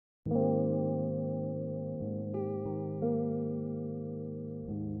The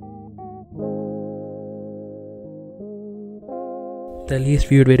least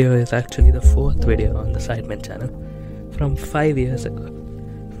viewed video is actually the 4th video on the Sidemen channel from 5 years ago.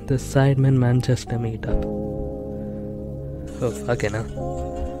 The Sidemen Manchester meetup. Oh fucking hell.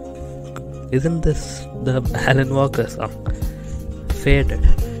 Isn't this the Alan Walker song? Faded.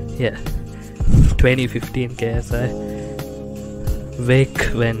 Yeah. 2015 KSI. Wake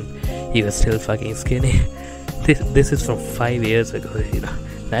when he was still fucking skinny. This is from 5 years ago, you know.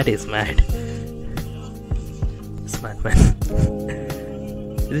 That is mad. Smart man.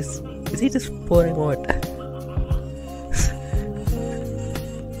 Is he just pouring water?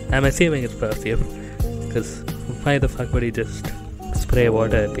 I'm assuming it's perfume, because why the fuck would he just spray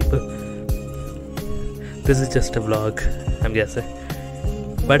water at people? This is just a vlog, I'm guessing,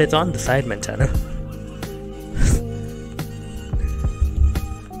 but it's on the Sidemen channel.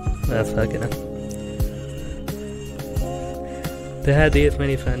 That's fucking up. They had these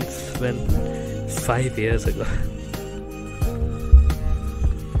many friends when 5 years ago.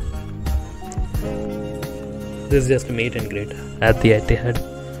 This is just a meet and greet at the Etihad.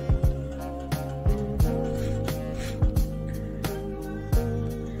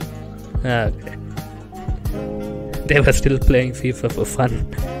 Okay. They were still playing FIFA for fun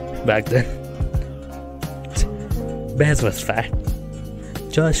back then. Bez was fat.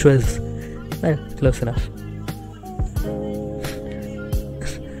 Josh was, well, close enough.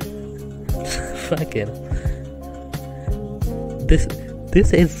 Fucking. This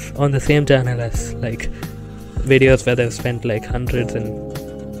is on the same channel as like videos where they've spent like hundreds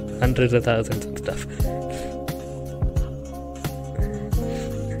of thousands and stuff.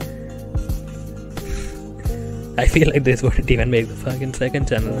 I feel like this wouldn't even make the fucking second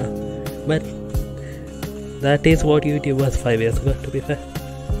channel now. But that is what YouTube was 5 years ago, to be fair.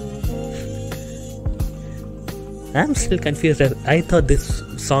 I'm still confused. I thought this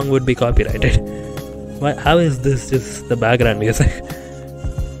song would be copyrighted. How is this just the background music?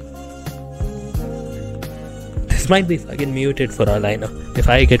 This might be fucking muted for all I know, if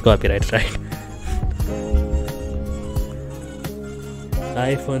I get copyright right.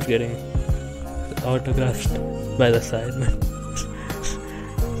 iPhone's getting autographed by the Sidemen.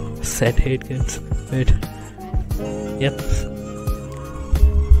 Said hate kids. Wait. Yep.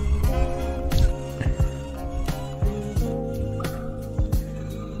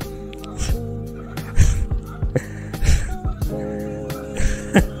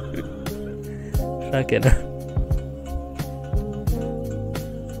 Fucking.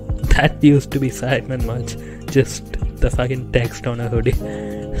 That used to be Sidemen merch. Just the fucking text on a hoodie.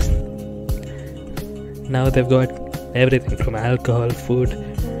 Now they've got everything from alcohol, food,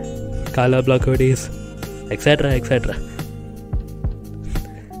 color block hoodies, etc, etc.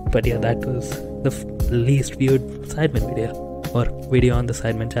 But yeah, that was the least viewed Sidemen video, or video on the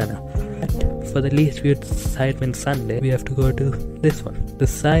Sidemen channel. And for the least viewed Sidemen Sunday, we have to go to this one, the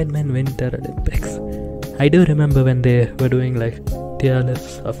Sidemen Winter Olympics. I do remember when they were doing like tier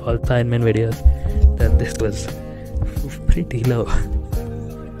lists of all Sidemen videos, then this was pretty low.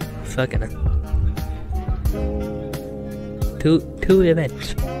 Fucking hell. Two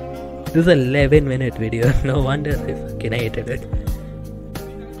events. This is an 11-minute video. No wonder I fucking hated it.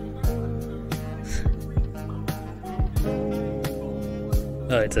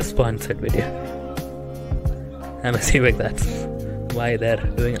 Oh, it's a sponsored video. I'm assuming that's why they're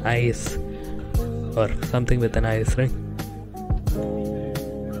doing ice or something with an ice ring.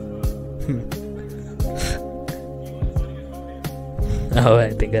 Oh, I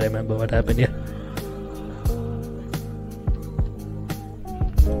think I remember what happened here.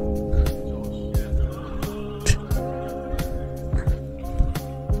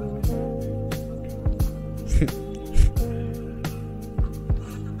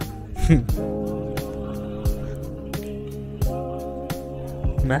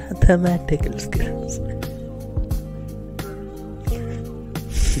 Mathematical skills.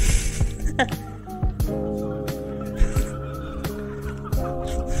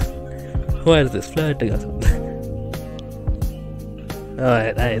 What is this, flirting or something?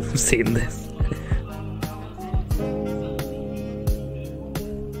 Oh, I've seen this.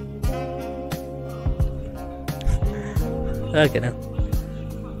 Okay, now.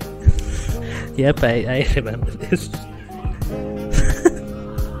 Yep, I remember this.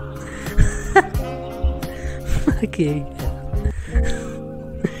 Okay.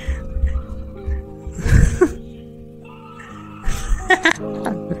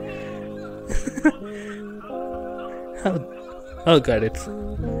 Oh god, it's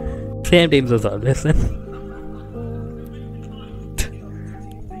same teams as always then.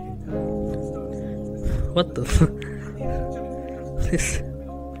 What the this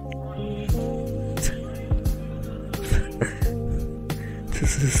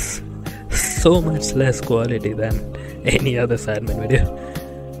this is so much less quality than any other Sidemen video.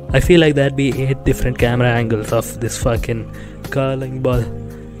 I feel like that'd be 8 different camera angles of this fucking curling ball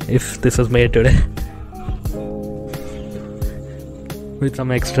if this was made today. With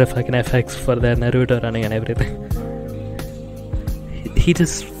some extra fucking effects for their Naruto running and everything. He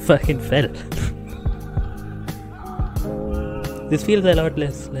just fucking fell. This feels a lot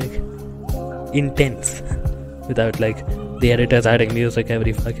less like intense without like the editors adding music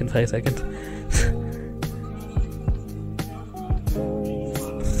every fucking 5 seconds.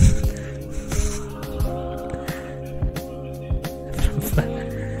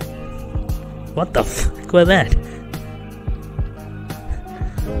 What the fuck was that?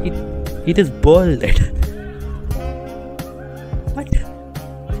 He just balled it. What?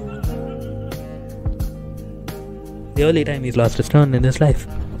 The only time he's lost a stone in his life.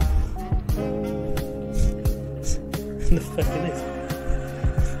 The fuck is this?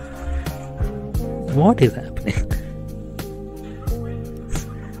 What is happening?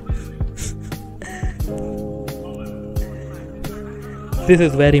 This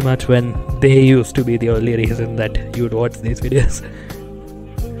is very much when they used to be the only reason that you'd watch these videos.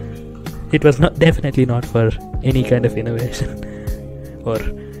 It was definitely not for any kind of innovation or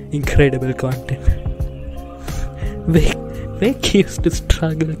incredible content. Vic used to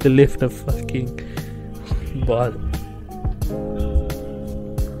struggle to lift a fucking ball.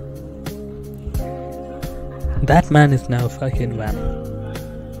 That man is now fucking wham.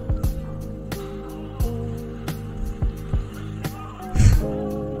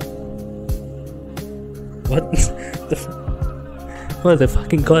 What the what the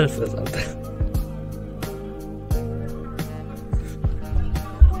fucking golf or something?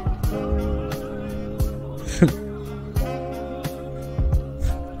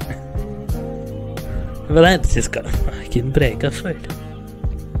 Well, that's just gonna fucking break a foot.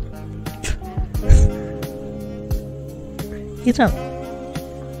 He's up.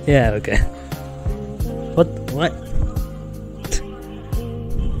 Yeah, okay. What?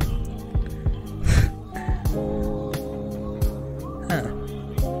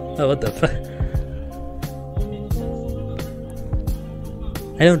 Oh, what the fuck?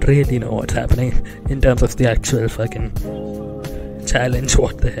 I don't really know what's happening in terms of the actual fucking challenge.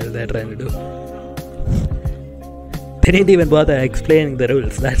 What the hell they're trying to do? They didn't even bother explaining the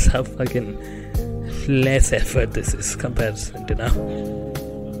rules. That's how fucking less effort this is compared to now.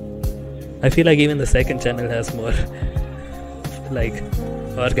 I feel like even the second channel has more like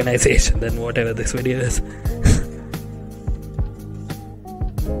organization than whatever this video is.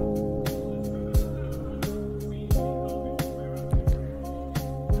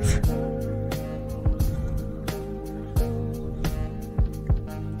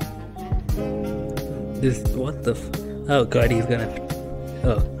 This, what the oh god, he's gonna,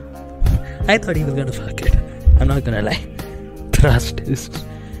 oh, I thought he was gonna fuck it, I'm not gonna lie. Thrust is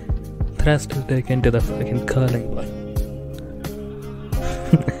taken into the fucking curling ball.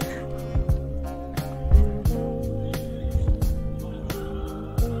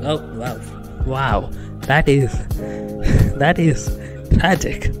 Oh wow, that is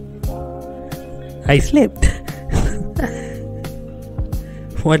tragic. I slipped.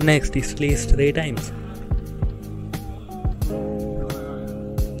 What next? He sliced 3 times.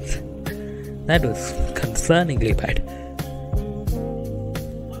 That was concerningly bad.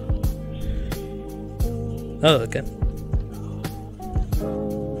 Oh, okay.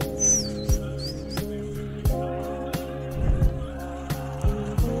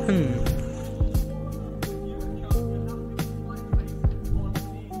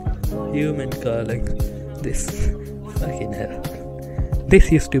 Human calling. This fucking hell.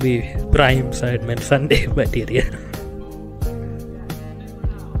 This used to be prime Sidemen Sunday material.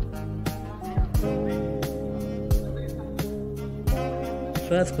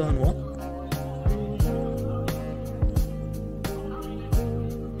 First on what?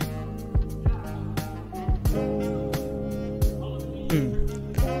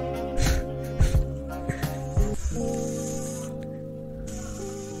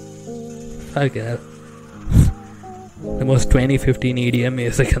 Fucking hell. The most 2015 EDM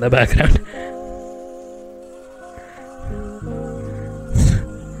music in the background.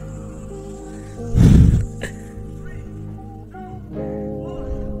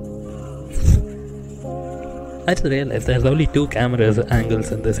 I just realized there's only 2 camera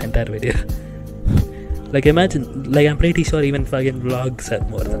angles in this entire video. Like imagine, like I'm pretty sure even fucking vlogs have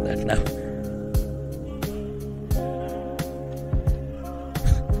more than that now.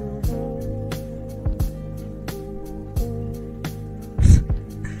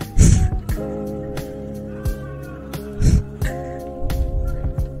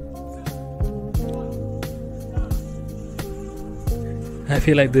 I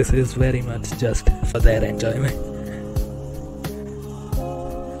feel like this is very much just for their enjoyment.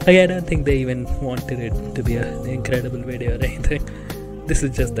 Like, I don't think they even wanted it to be an incredible video or anything. This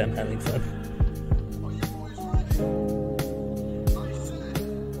is just them having fun.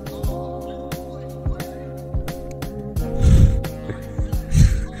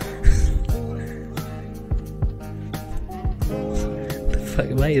 The fuck,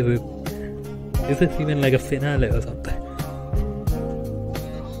 why is it? Is this even like a finale or something?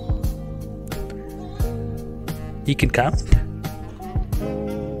 You can count?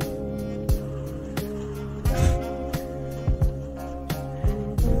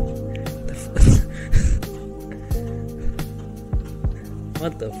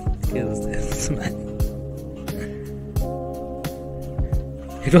 What the fuck is this, man?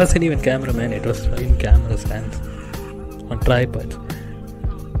 It wasn't even cameraman, it was in camera stands on tripods.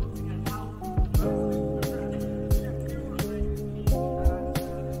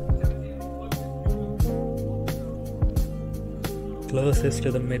 Closest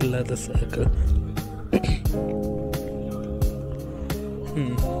to the middle of the circle.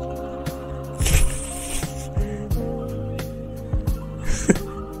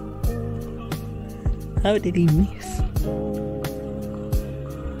 How did he miss?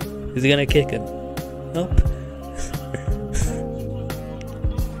 Is he gonna kick it? Nope.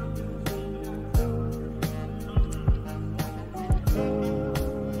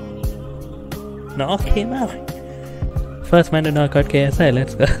 Knock him out. First man to knock out KSI,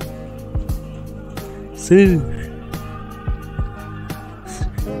 let's go. Sue.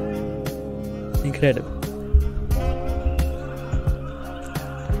 Incredible.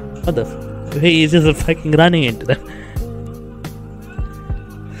 What the f? He's just fucking running into them.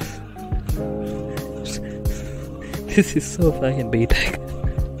 This is so fucking B-Tech.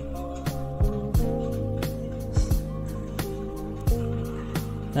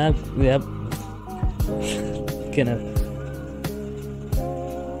 Yep.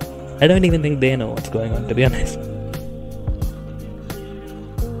 I don't even think they know what's going on, to be honest.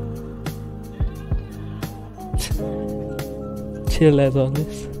 Chill as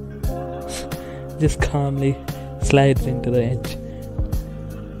always. Just calmly slides into the edge.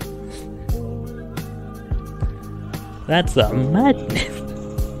 That's a madness.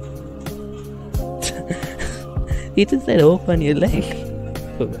 He just said open your leg.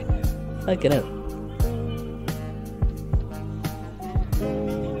 Fuck it up.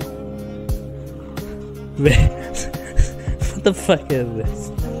 What the fuck is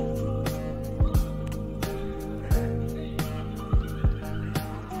this?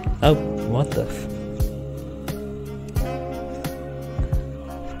 Oh, what the f?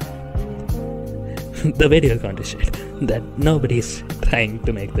 The video is going to shit. That nobody's trying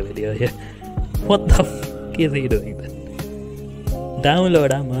to make the video here. What the fuck is he doing then?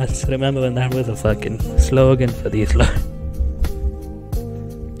 Download our must. Remember when that was a fucking slogan for these lot.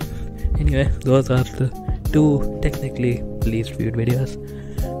 Anyway, those are the two technically least viewed videos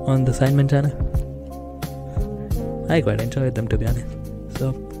on the Sidemen channel. I quite enjoyed them, to be honest.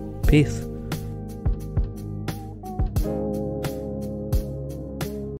 So, peace.